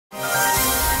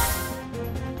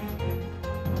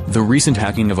The recent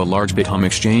hacking of a large Bithumb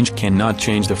exchange cannot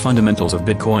change the fundamentals of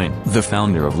Bitcoin, the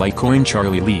founder of Litecoin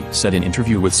Charlie Lee said in an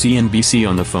interview with CNBC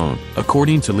on the phone.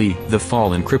 According to Lee, the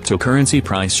fall in cryptocurrency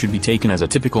price should be taken as a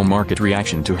typical market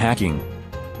reaction to hacking.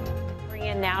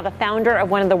 Now, the founder of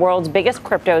one of the world's biggest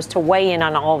cryptos to weigh in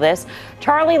on all this.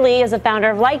 Charlie Lee is the founder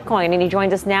of Litecoin, and he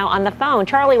joins us now on the phone.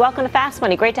 Charlie, welcome to Fast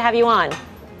Money. Great to have you on.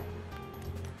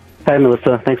 Hi,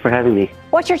 Melissa. Thanks for having me.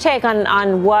 What's your take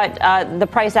on what the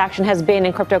price action has been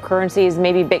in cryptocurrencies,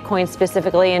 maybe Bitcoin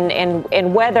specifically,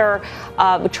 and whether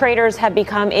traders have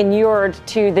become inured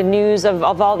to the news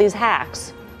of all these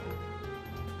hacks?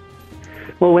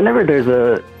 Well, whenever there's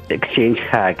a exchange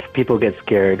hack, people get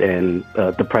scared and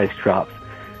the price drops.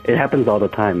 It happens all the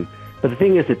time. But the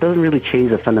thing is, it doesn't really change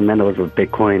the fundamentals of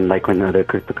Bitcoin, Litecoin, and other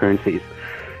cryptocurrencies.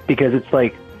 Because it's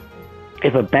like,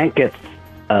 if a bank gets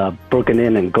broken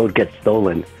in and gold gets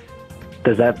stolen,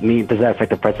 does that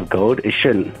affect the price of gold? It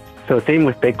shouldn't. So same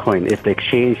with Bitcoin. If the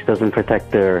exchange doesn't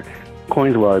protect their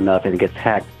coins well enough and it gets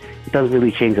hacked, it doesn't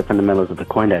really change the fundamentals of the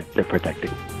coin that they're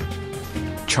protecting.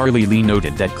 Charlie Lee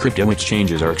noted that crypto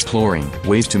exchanges are exploring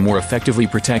ways to more effectively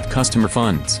protect customer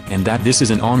funds, and that this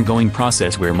is an ongoing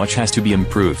process where much has to be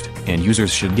improved, and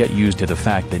users should get used to the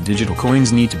fact that digital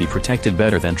coins need to be protected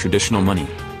better than traditional money.